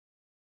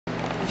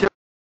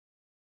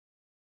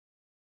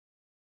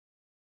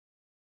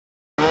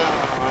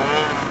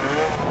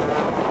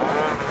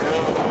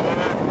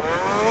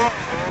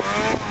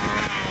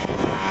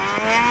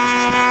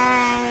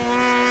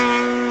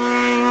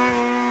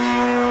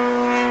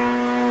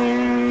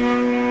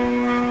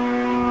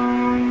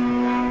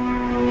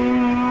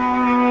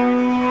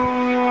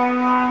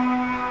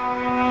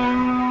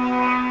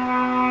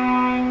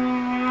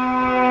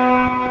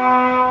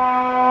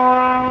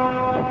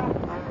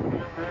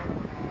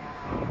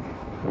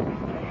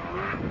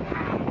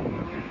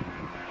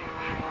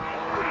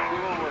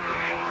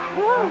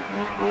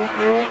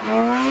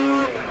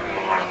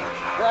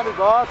That is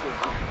awesome.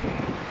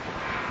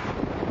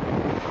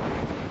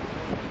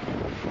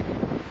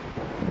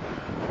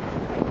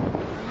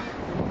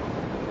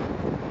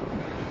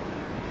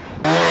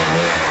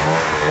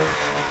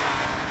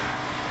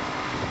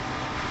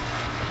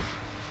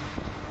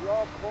 We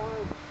all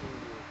climbed 2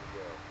 years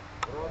ago.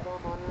 When I was on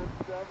my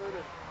M7,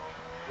 it's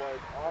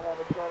like I had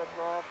to cut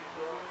across and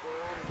throw it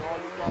down, and all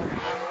you guys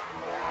come up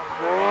and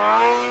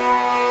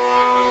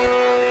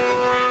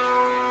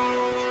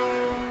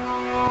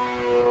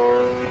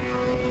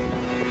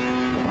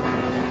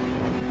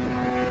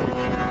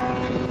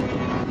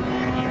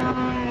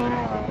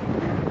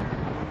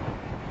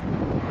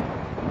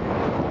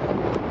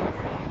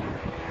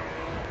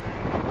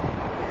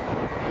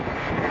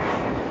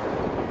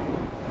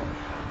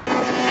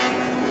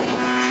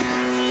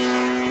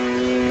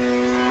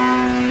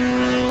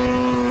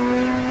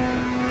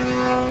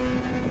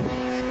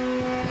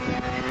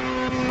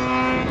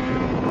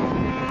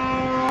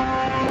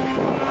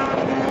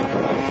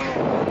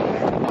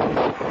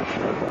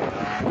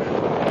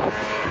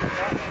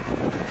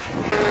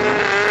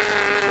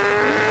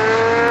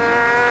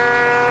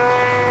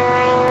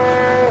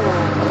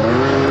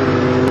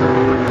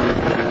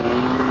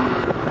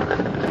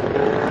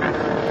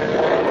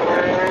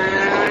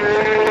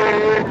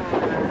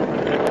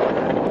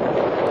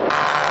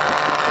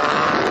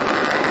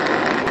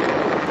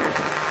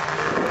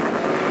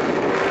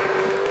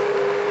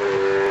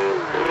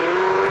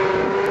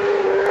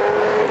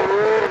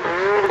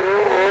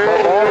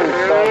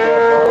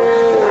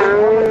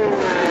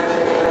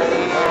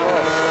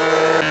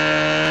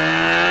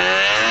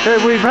Okay,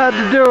 we've had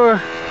to do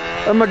a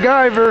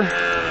MacGyver.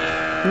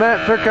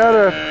 Matt took out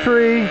a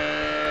tree.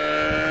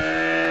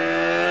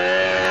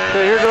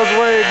 Okay, here goes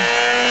Wade.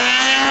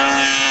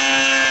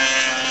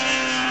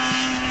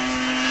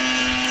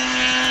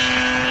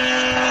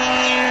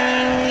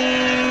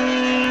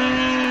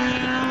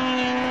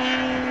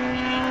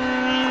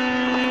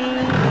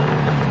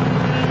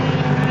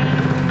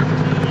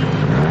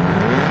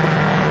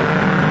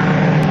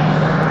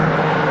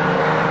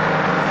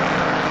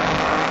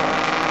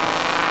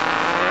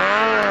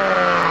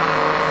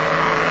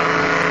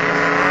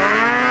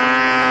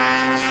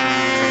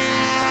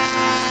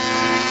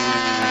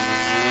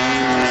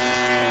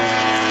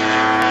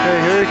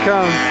 Here he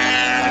comes.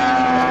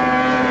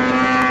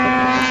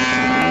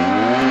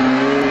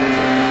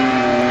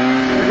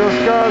 There goes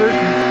Scotty.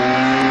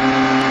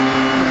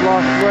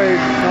 Lost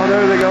Wade. Oh,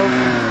 there they go.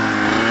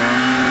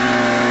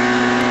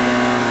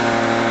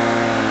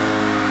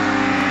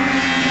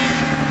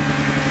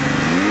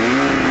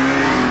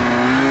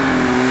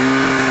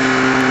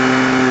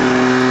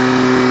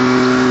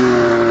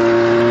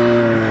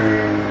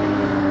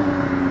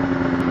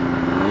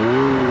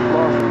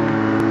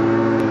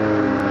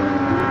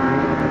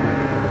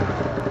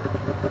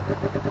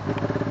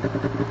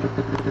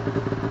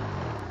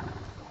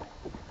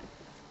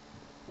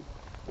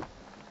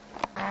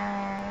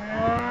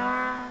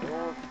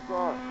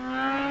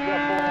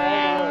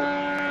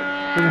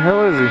 Where the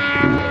hell is he?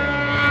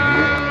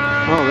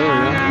 Oh, there we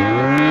go.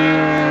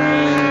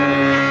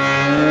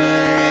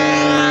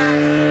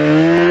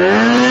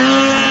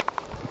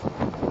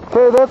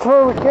 Okay, that's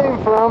where we came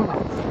from.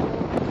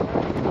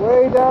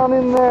 Way down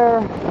in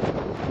there.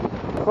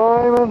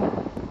 Climbing.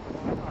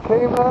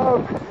 Came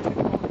out.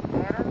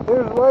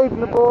 Here's Wade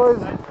and the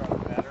boys.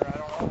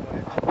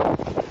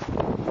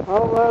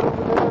 All that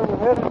over there. We're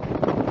headed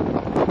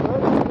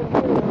right over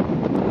here.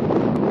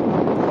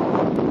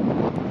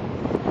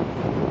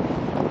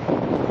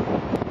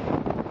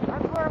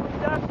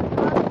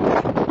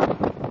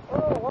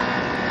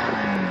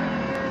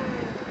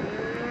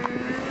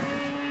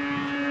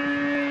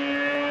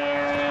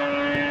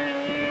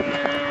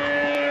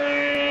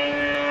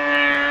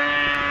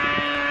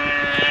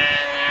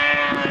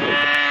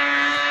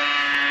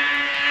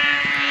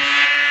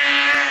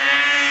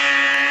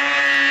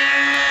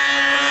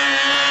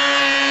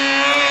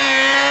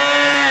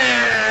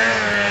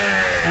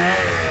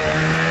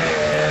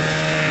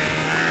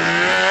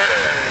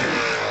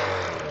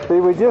 See,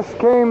 we just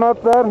came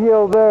up that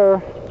hill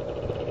there.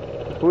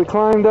 We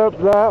climbed up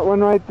that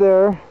one right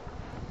there.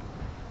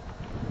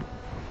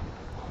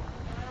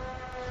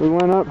 We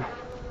went up,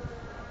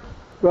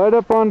 right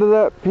up onto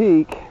that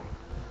peak,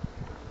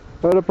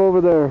 right up over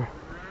there.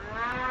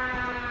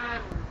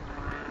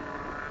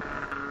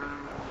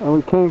 And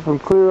we came from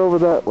clear over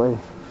that way.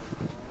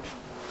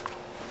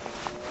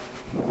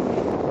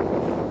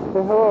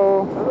 Say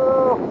hello.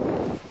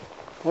 Hello.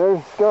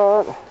 There's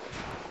Scott.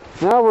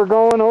 Now we're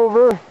going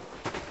over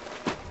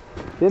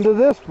into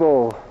this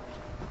bowl.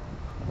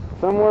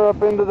 Somewhere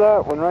up into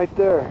that one right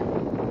there.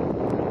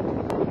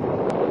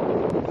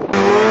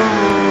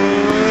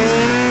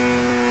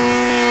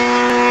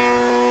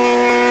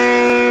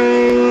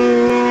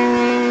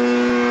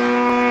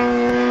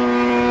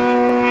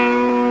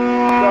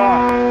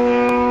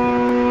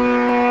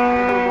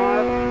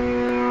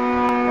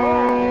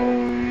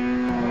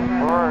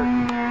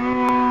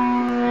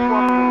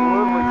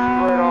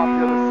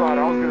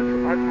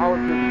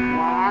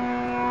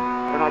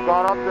 I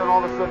got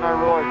something I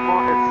really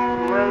want. It's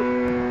straight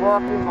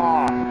fucking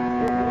off.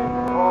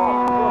 Oh.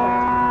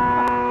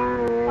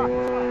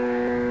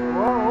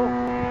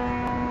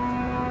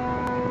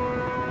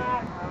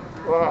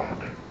 Fuck.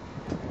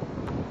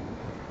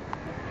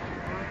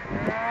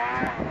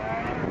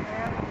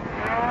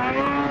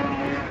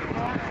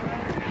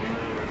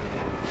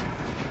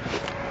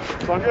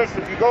 So I'm just,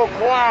 if you go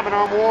climbing,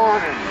 I'm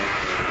warning.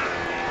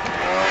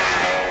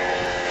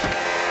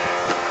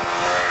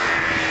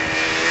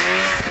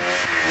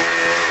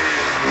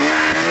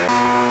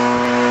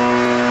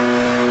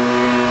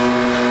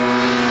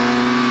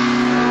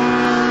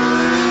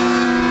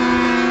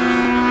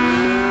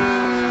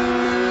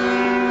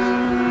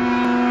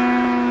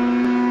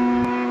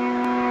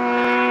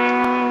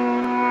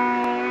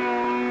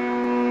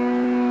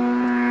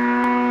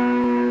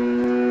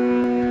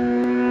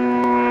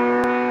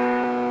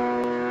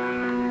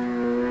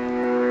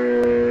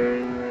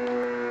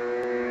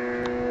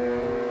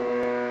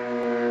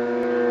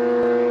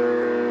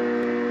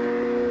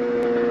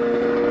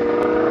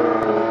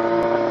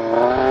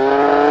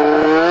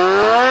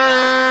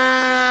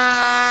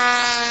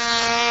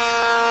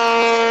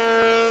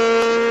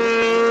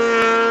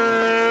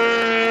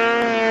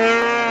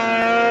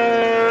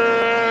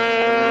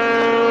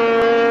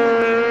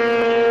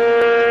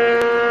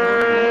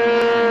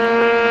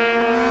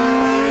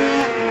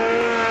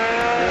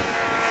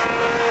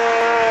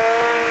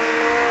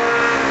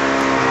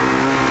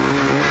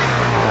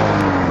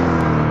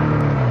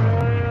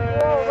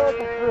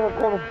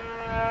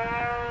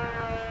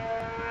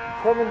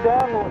 Coming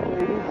down that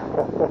lady.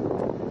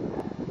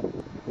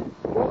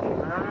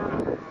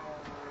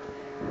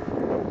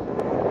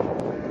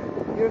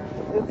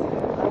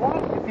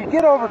 If you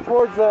get over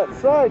towards that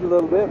side a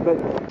little bit, but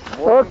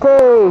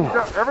okay.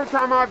 Every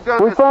time I've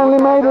done we this,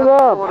 finally made it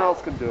up. No one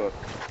else can do it.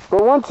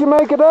 But once you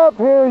make it up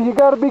here, you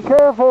got to be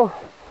careful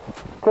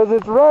because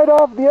it's right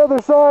off the other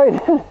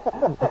side.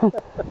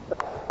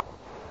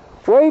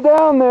 Way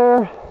down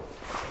there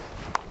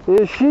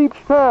is Sheep's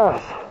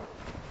Pass.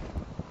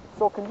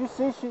 So can you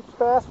see Sheep's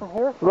Pass from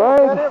here?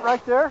 Right. Is that it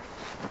right there?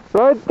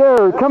 Right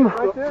there. That's Come.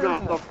 right there, No,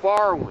 the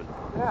far one.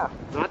 Yeah.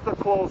 Not the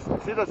close.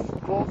 See the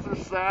closer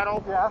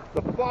saddle? Yeah.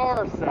 The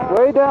far saddle.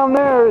 Way down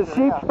there is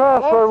Sheep's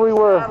Pass where we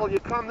were. Saddle, you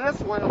come this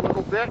way a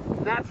little bit,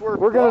 and that's where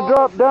We're going to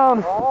drop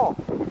down. Oh.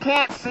 You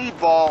can't see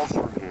balls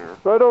from here.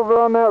 Right over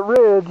on that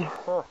ridge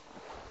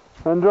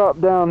and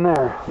drop down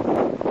there.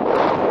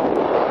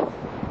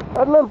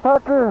 That little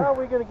pecker. How are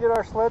we going to get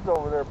our sleds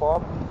over there,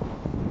 Bob?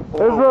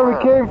 There's where we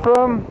came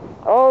from,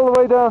 all the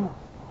way down.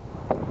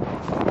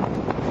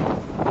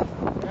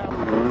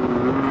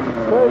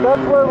 Okay,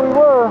 that's where we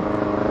were.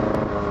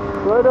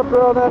 Right up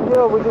there on that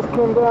hill we just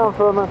came down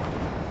from it.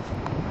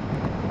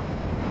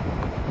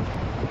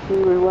 See,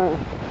 we went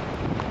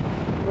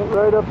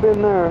right up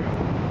in there.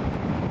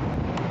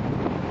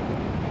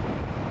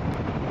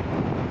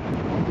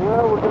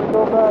 Now we're going to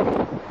go back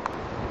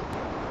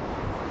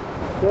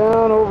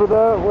down over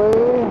that way.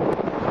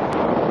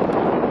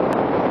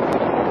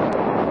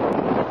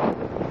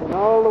 And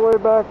all the way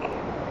back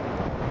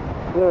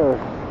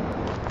there.